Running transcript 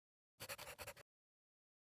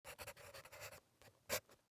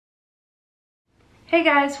Hey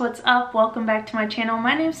guys, what's up? Welcome back to my channel.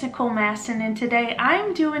 My name is Nicole Maston and today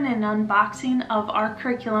I'm doing an unboxing of our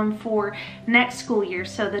curriculum for next school year.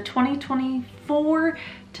 So the 2024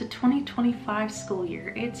 to 2025 school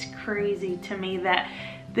year. It's crazy to me that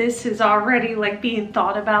this is already like being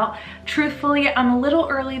thought about. Truthfully, I'm a little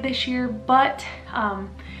early this year, but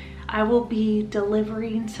I will be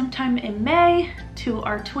delivering sometime in May to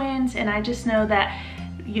our twins, and I just know that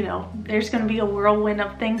there's going to be a whirlwind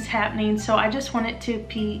of things happening, so I just wanted to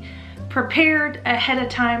be prepared ahead of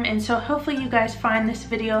time. And so hopefully you guys find this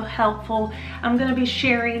video helpful. I'm going to be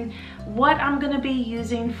sharing what I'm going to be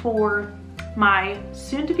using for my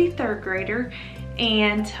soon-to-be third grader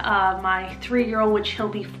and my 3-year-old, which he'll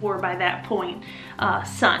be 4 by that point,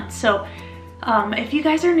 son. So if you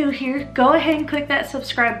guys are new here, go ahead and click that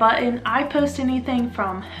subscribe button. I post anything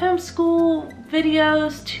from homeschool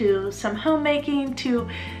videos to some homemaking to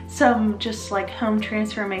some just like home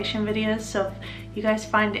transformation videos. So if you guys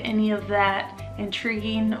find any of that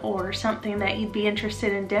intriguing or something that you'd be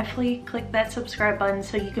interested in, definitely click that subscribe button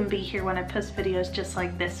so you can be here when I post videos just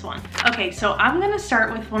like this one. Okay, so I'm gonna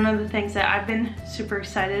start with one of the things that I've been super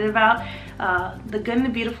excited about. The Good and the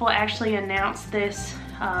Beautiful actually announced this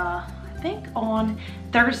I think on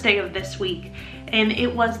Thursday of this week, and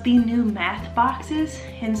it was the new math boxes.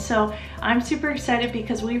 And so I'm super excited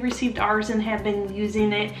because we received ours and have been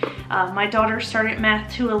using it. My daughter started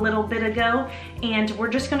math 2 a little bit ago, and we're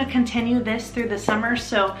just going to continue this through the summer.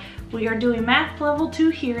 So we are doing math level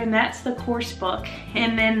 2 here, and that's the course book,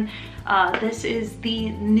 and then this is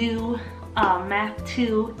the new math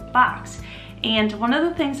 2 box. And one of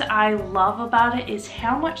the things I love about it is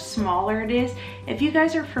how much smaller it is. If you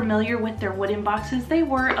guys are familiar with their wooden boxes, they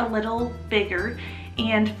were a little bigger.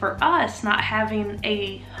 And for us, not having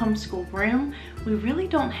a homeschool room, we really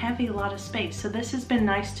don't have a lot of space. So this has been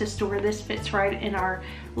nice to store. This fits right in our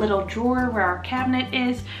little drawer where our cabinet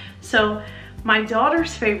is. So my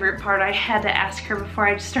daughter's favorite part, I had to ask her before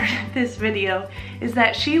I started this video, is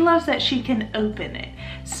that she loves that she can open it.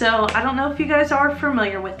 So I don't know if you guys are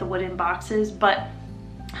familiar with the wooden boxes, but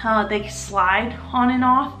they slide on and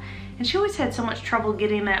off. And she always had so much trouble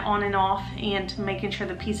getting that on and off and making sure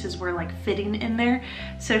the pieces were like fitting in there.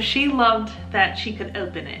 So she loved that she could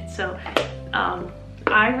open it. So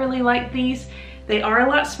I really like these. They are a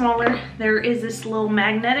lot smaller. There is this little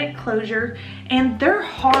magnetic closure, and they're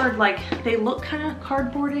hard. Like, they look kind of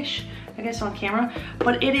cardboardish, I guess, on camera,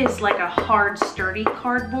 but it is like a hard, sturdy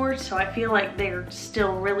cardboard, so I feel like they're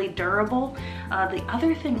still really durable. The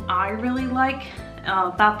other thing I really like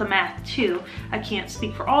about the math 2, I can't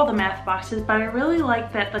speak for all the math boxes, but I really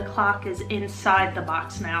like that the clock is inside the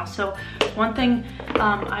box now. So one thing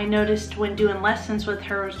I noticed when doing lessons with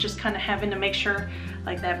her was just kind of having to make sure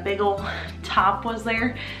like that big old top was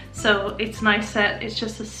there. So it's nice that it's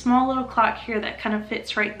just a small little clock here that kind of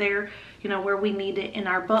fits right there, where we need it in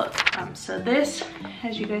our book. So this,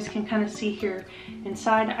 as you guys can kind of see here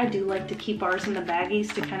inside, I do like to keep ours in the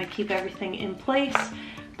baggies to kind of keep everything in place.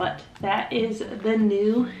 But that is the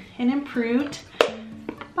new and improved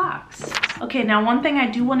box. Okay, now one thing I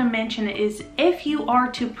do want to mention is if you are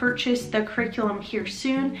to purchase the curriculum here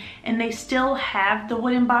soon and they still have the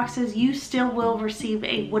wooden boxes, you still will receive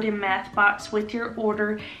a wooden math box with your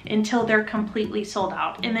order until they're completely sold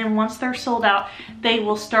out. And then once they're sold out, they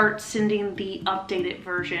will start sending the updated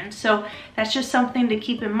version. So that's just something to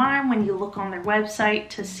keep in mind when you look on their website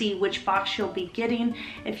to see which box you'll be getting.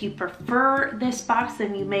 If you prefer this box,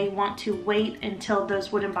 then you may want to wait until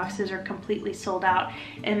those wooden boxes are completely sold out,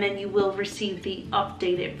 and then you will receive the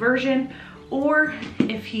updated version. Or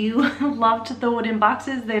if you loved the wooden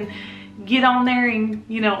boxes, then get on there and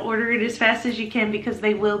order it as fast as you can, because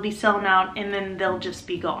they will be selling out and then they'll just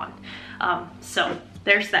be gone. So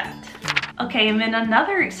there's that. Okay, and then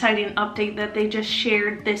another exciting update that they just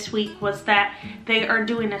shared this week was that they are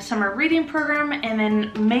doing a summer reading program, and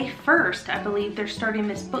then May 1st, I believe, they're starting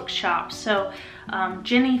this bookshop. So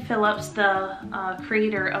Jenny Phillips, the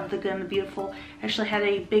creator of The Good and the Beautiful, actually had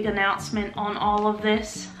a big announcement on all of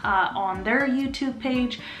this on their YouTube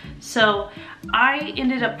page. So I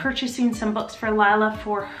ended up purchasing some books for Lila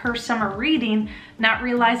for her summer reading, not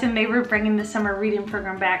realizing they were bringing the summer reading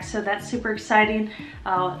program back. So that's super exciting.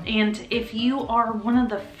 And if you are one of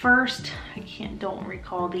the first, don't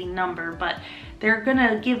recall the number, but they're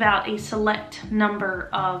gonna give out a select number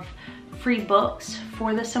of free books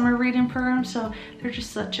for the summer reading program. So they're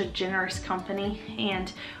just such a generous company,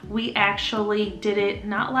 and we actually did it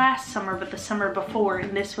not last summer but the summer before,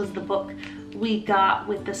 and this was the book we got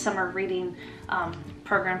with the summer reading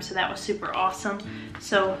program, so that was super awesome.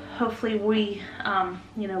 So hopefully we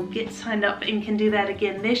you know, get signed up and can do that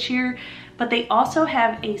again this year. But they also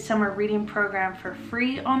have a summer reading program for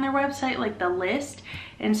free on their website, like the list.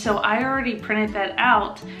 And so I already printed that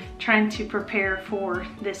out, trying to prepare for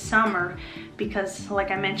this summer, because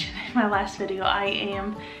like I mentioned in my last video, I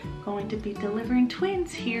am going to be delivering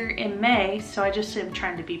twins here in May. So I just am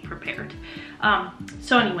trying to be prepared.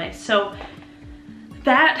 So anyway, so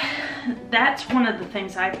that's one of the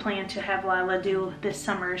things I plan to have Lila do this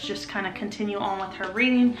summer, is just kind of continue on with her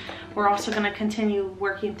reading. We're also going to continue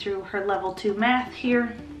working through her level 2 math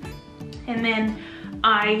here. And then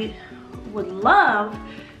I would love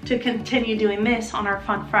to continue doing this on our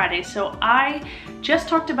Fun Friday. So I just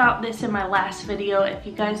talked about this in my last video. If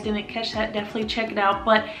you guys didn't catch that, definitely check it out.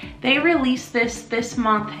 But they released this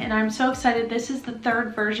month, and I'm so excited. This is the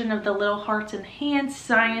 3rd version of the Little Hearts and Hands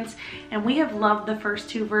Science, and we have loved the first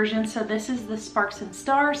 2 versions. So this is the Sparks and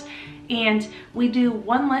Stars, and we do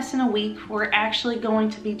 1 lesson a week. We're actually going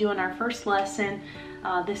to be doing our first lesson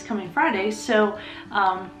this coming Friday. So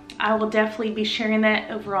I will definitely be sharing that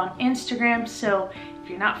over on Instagram. So if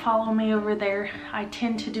you're not following me over there, I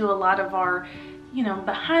tend to do a lot of our, you know,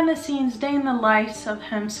 behind the scenes, day in the lives of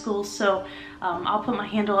homeschool. So I'll put my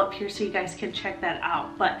handle up here so you guys can check that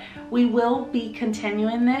out. But we will be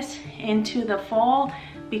continuing this into the fall,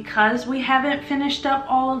 because we haven't finished up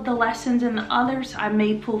all of the lessons and the others. I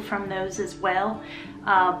may pull from those as well.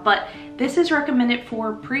 But this is recommended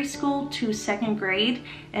for preschool to 2nd grade.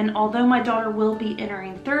 And although my daughter will be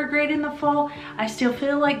entering 3rd grade in the fall, I still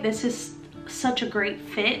feel like this is such a great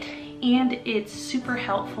fit, and it's super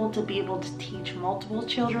helpful to be able to teach multiple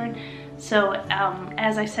children. So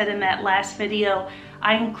as I said in that last video,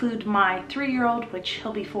 I include my 3-year-old, which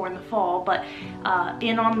he'll be 4 in the fall, but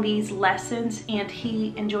in on these lessons, and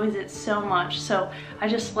he enjoys it so much. So I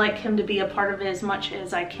just like him to be a part of it as much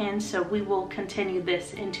as I can. So we will continue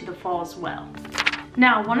this into the fall as well.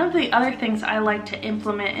 Now, one of the other things I like to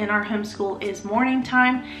implement in our homeschool is morning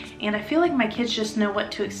time, and I feel like my kids just know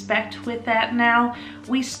what to expect with that now.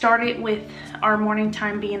 We started with our morning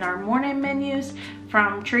time being our morning menus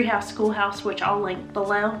from Treehouse, Schoolhouse, which I'll link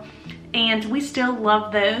below, and we still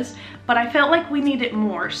love those, but I felt like we needed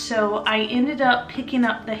more. So I ended up picking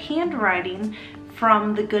up the handwriting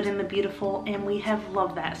from The Good and the Beautiful, and we have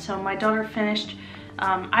loved that. So my daughter finished,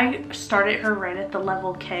 I started her right at the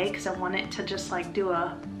level K, because I wanted to just like do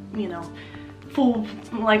a, you know, full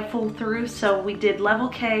through. So we did level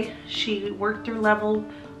K. She worked through level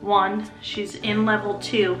 1. She's in level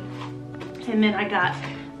 2. And then I got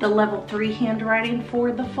the level 3 handwriting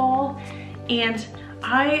for the fall. And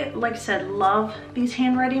I, like I said, love these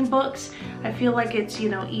handwriting books. I feel like it's, you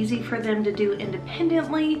know, easy for them to do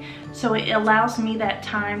independently. So it allows me that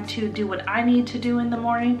time to do what I need to do in the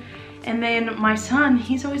morning. And then my son,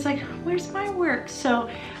 he's always like, where's my work? So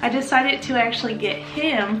I decided to actually get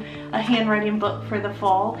him a handwriting book for the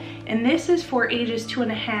fall. And this is for ages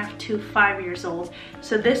 2.5 to 5 years old.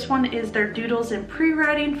 So this one is their doodles and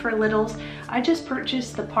pre-writing for littles. I just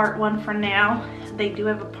purchased the part 1 for now. They do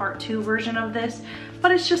have a part 2 version of this, but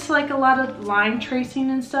it's just like a lot of line tracing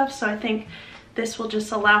and stuff. So I think this will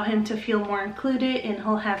just allow him to feel more included, and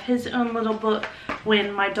he'll have his own little book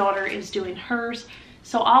when my daughter is doing hers.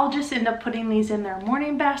 So I'll just end up putting these in their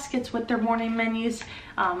morning baskets with their morning menus,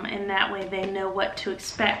 and that way they know what to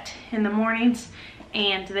expect in the mornings,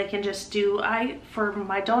 and they can just do, for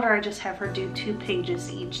my daughter, I just have her do 2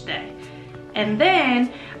 pages each day. And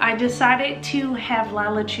then I decided to have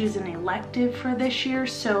Lila choose an elective for this year.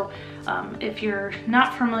 So if you're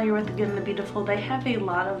not familiar with The Good and the Beautiful, they have a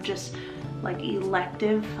lot of just like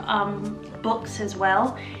elective books as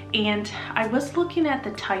well. And I was looking at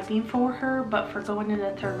the typing for her, but for going into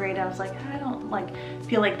 3rd grade, I was like, I don't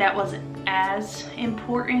feel like that wasn't as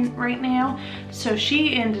important right now. So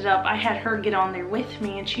she ended up, I had her get on there with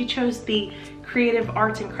me, and she chose the Creative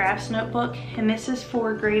Arts and Crafts notebook, and this is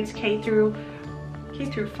for grades K through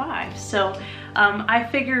 5. So I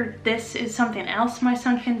figured this is something else my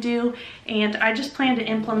son can do, and I just plan to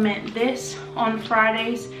implement this on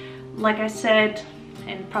Fridays. Like I said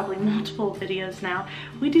in probably multiple videos now,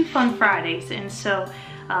 we do Fun Fridays, and so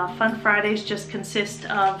Fun Fridays just consist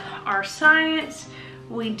of our science,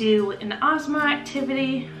 we do an Ozma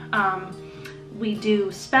activity, we do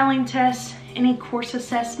spelling tests, any course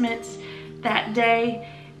assessments that day,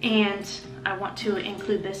 and I want to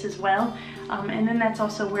include this as well. And then that's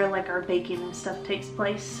also where like our baking and stuff takes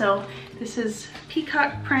place. So this is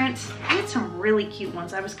peacock prints. I had some really cute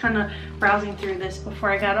ones. I was kind of browsing through this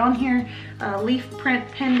before I got on here. Leaf print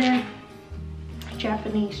pendant,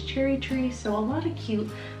 Japanese cherry tree. So a lot of cute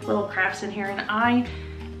little crafts in here. And I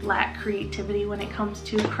lack creativity when it comes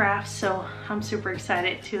to crafts, so I'm super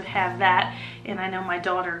excited to have that, and I know my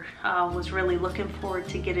daughter was really looking forward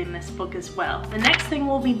to getting this book as well. The next thing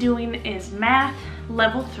we'll be doing is math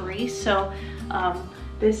level 3, so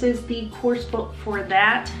this is the course book for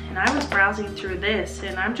that, and I was browsing through this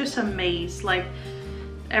and I'm just amazed. Like,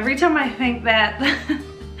 every time I think that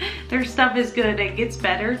their stuff is good, it gets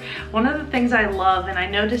better. One of the things I love, and I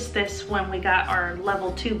noticed this when we got our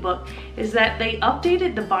level 2 book, is that they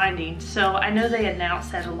updated the binding. So I know they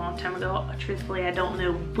announced that a long time ago. Truthfully, I don't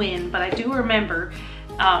know when, but I do remember.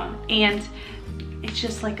 And it's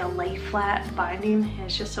just like a lay flat binding.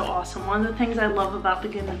 It's just so awesome. One of the things I love about the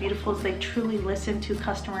Good and the Beautiful is they truly listen to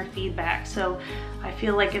customer feedback. So I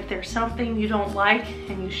feel like if there's something you don't like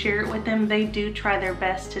and you share it with them, they do try their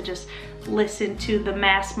best to just listen to the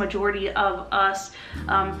mass majority of us.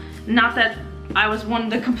 Not that I was one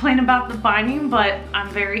to complain about the binding, but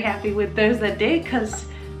I'm very happy with those that did, because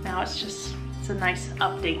now it's a nice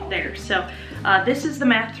update there. So this is the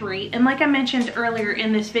Math 3, and like I mentioned earlier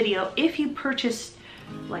in this video, if you purchase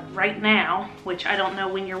like right now, which I don't know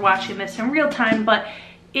when you're watching this in real time, but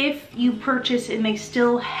if you purchase and they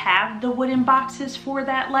still have the wooden boxes for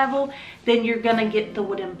that level, then you're gonna get the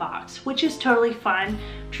wooden box, which is totally fine.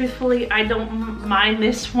 Truthfully, I don't mind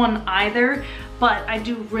this one either, but I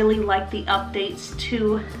do really like the updates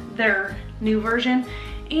to their new version,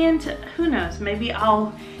 and who knows, maybe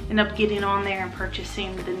I'll end up getting on there and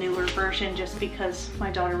purchasing the newer version just because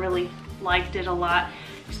my daughter really liked it a lot,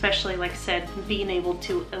 especially, like I said, being able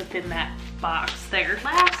to open that box there.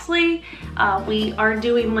 Lastly, we are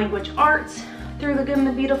doing language arts through the Good and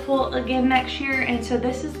the Beautiful again next year, and so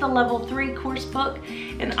this is the level 3 course book.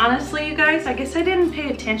 And honestly, you guys, I guess I didn't pay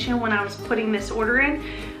attention when I was putting this order in.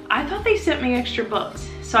 I thought they sent me extra books,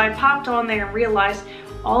 so I popped on there and realized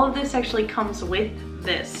all of this actually comes with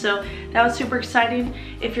this, so that was super exciting.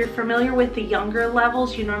 If you're familiar with the younger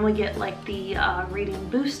levels, you normally get like the reading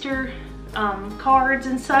booster cards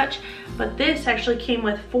and such, but this actually came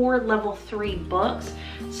with 4 level 3 books.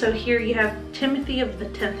 So here you have Timothy of the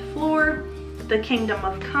 10th Floor, The Kingdom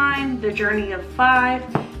of Kind, The Journey of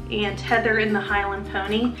 5, and Heather and the Highland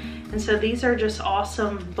Pony. And so these are just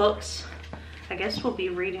awesome books. I guess we'll be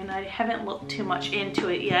reading. I haven't looked too much into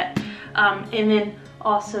it yet. And then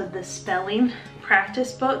also the spelling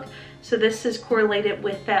practice book. So this is correlated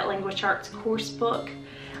with that language arts course book.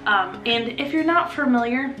 And if you're not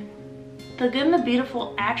familiar, the Good and the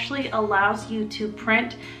Beautiful actually allows you to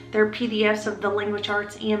print their PDFs of the language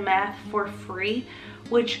arts and math for free,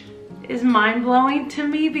 which is mind-blowing to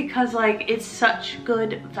me, because like it's such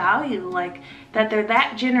good value, like that they're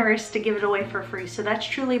that generous to give it away for free. So that's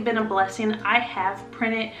truly been a blessing. I have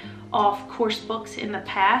printed off course books in the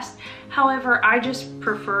past. However, I just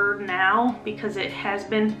prefer now, because it has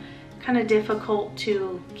been kind of difficult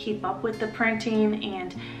to keep up with the printing,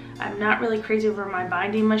 and I'm not really crazy over my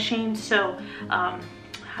binding machine. So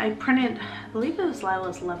I printed, I believe it was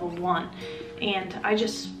Lila's level 1, and I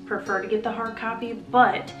just prefer to get the hard copy.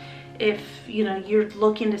 But if you know you're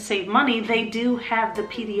looking to save money, they do have the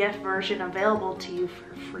PDF version available to you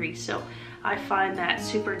for free. So I find that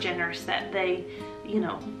super generous that they, you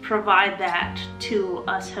know, provide that to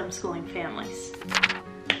us homeschooling families.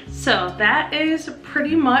 So that is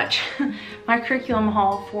pretty much my curriculum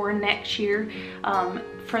haul for next year.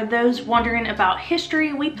 For those wondering about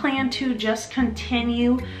history, we plan to just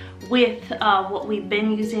continue with what we've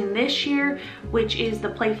been using this year, which is the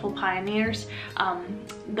Playful Pioneers.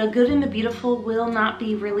 The Good and the Beautiful will not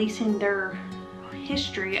be releasing their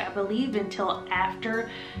history, I believe, until after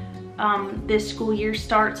this school year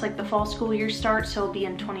starts, like the fall school year starts, so it'll be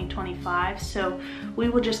in 2025. So we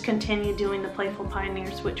will just continue doing the Playful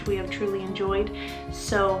Pioneers, which we have truly enjoyed.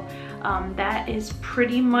 So that is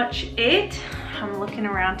pretty much it. I'm looking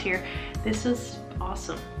around here. This is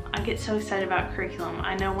awesome. I get so excited about curriculum.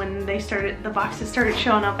 I know when the boxes started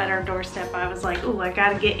showing up at our doorstep, I was like, oh, I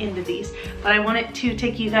gotta get into these. But I wanted to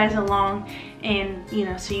take you guys along, and you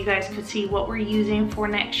know, so you guys could see what we're using for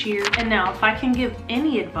next year. And now, if I can give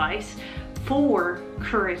any advice for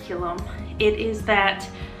curriculum, it is that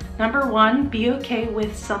number 1, be okay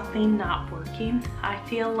with something not working. I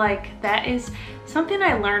feel like that is something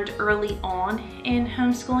I learned early on in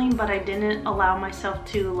homeschooling, but I didn't allow myself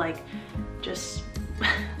to like just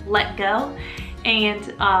let go.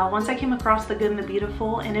 And once I came across the Good and the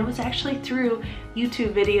Beautiful, and it was actually through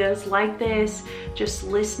YouTube videos like this, just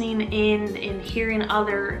listening in and hearing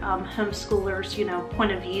other homeschoolers, you know,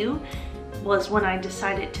 point of view, was when I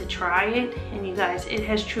decided to try it. And you guys, it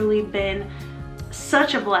has truly been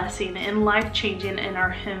such a blessing and life-changing in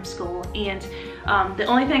our homeschool. And the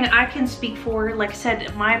only thing I can speak for, like I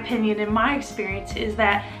said, my opinion and my experience is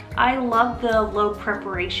that I love the low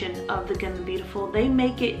preparation of the Good and the Beautiful. They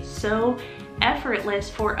make it so effortless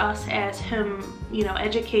for us as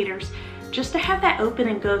educators, just to have that open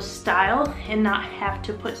and go style and not have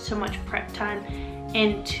to put so much prep time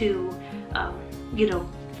into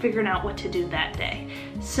figuring out what to do that day.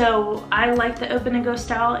 So I like the open and go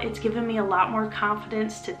style. It's given me a lot more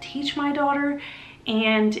confidence to teach my daughter,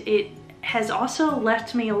 and it has also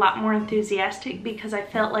left me a lot more enthusiastic because I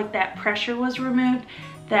felt like that pressure was removed,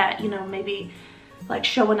 that maybe like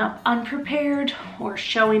showing up unprepared or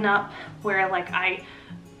showing up where like I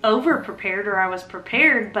over prepared or I was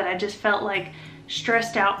prepared, but I just felt like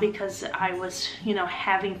stressed out because I was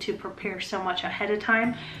having to prepare so much ahead of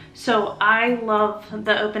time. So I love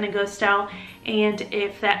the open and go style, and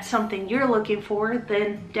if that's something you're looking for,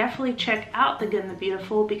 then definitely check out the Good and the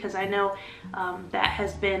Beautiful, because I know that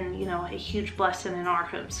has been a huge blessing in our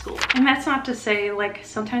homeschool. And that's not to say, like,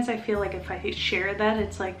 sometimes I feel like if I share that,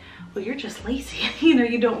 it's like, well, you're just lazy.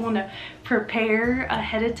 You don't want to prepare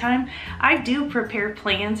ahead of time. I do prepare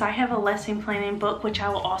plans. I have a lesson planning book, which I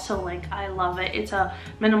will also link. I love it. It's a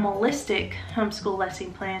minimalistic homeschool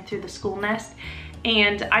lesson plan through the School Nest,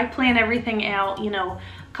 and I plan everything out a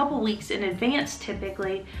couple weeks in advance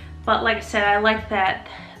typically. But like I said, I like that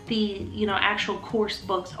the actual course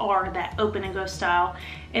books are that open and go style.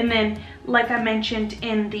 And then, like I mentioned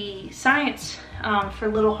in the science for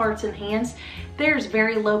Little Hearts and Hands, there's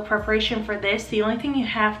very low preparation for this. The only thing you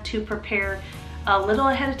have to prepare a little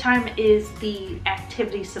ahead of time is the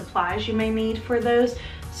activity supplies you may need for those.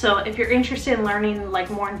 So if you're interested in learning like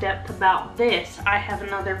more in depth about this, I have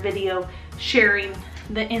another video sharing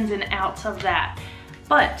the ins and outs of that.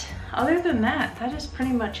 But other than that, that is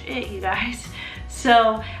pretty much it, you guys.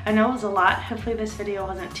 So I know it was a lot. Hopefully this video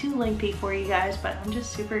wasn't too lengthy for you guys, but I'm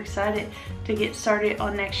just super excited to get started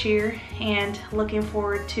on next year and looking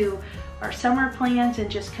forward to our summer plans and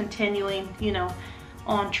just continuing,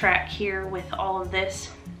 on track here with all of this.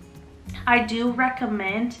 I do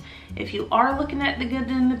recommend, if you are looking at the Good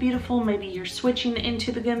and the Beautiful, maybe you're switching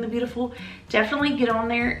into the Good and the Beautiful, definitely get on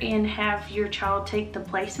there and have your child take the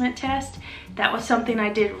placement test. That was something I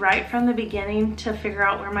did right from the beginning to figure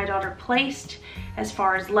out where my daughter placed as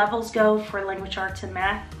far as levels go for language arts and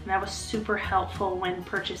math. And that was super helpful when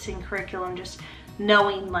purchasing curriculum, just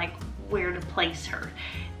knowing like where to place her.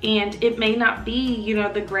 And it may not be,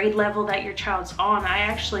 the grade level that your child's on. I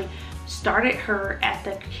actually started her at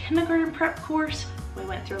the kindergarten prep course. We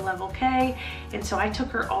went through level K, and so I took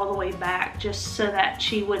her all the way back just so that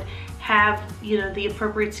she would have the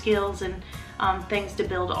appropriate skills and things to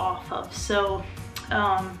build off of. So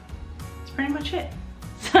that's pretty much it.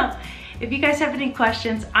 So if you guys have any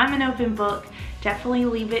questions, I'm an open book. Definitely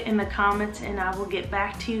leave it in the comments and I will get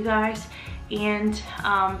back to you guys. And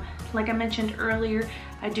like I mentioned earlier,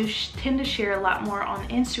 I do tend to share a lot more on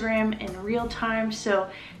Instagram in real time, so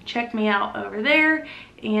check me out over there.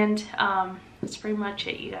 And that's pretty much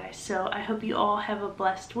it, you guys. So I hope you all have a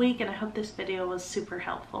blessed week, and I hope this video was super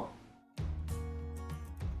helpful.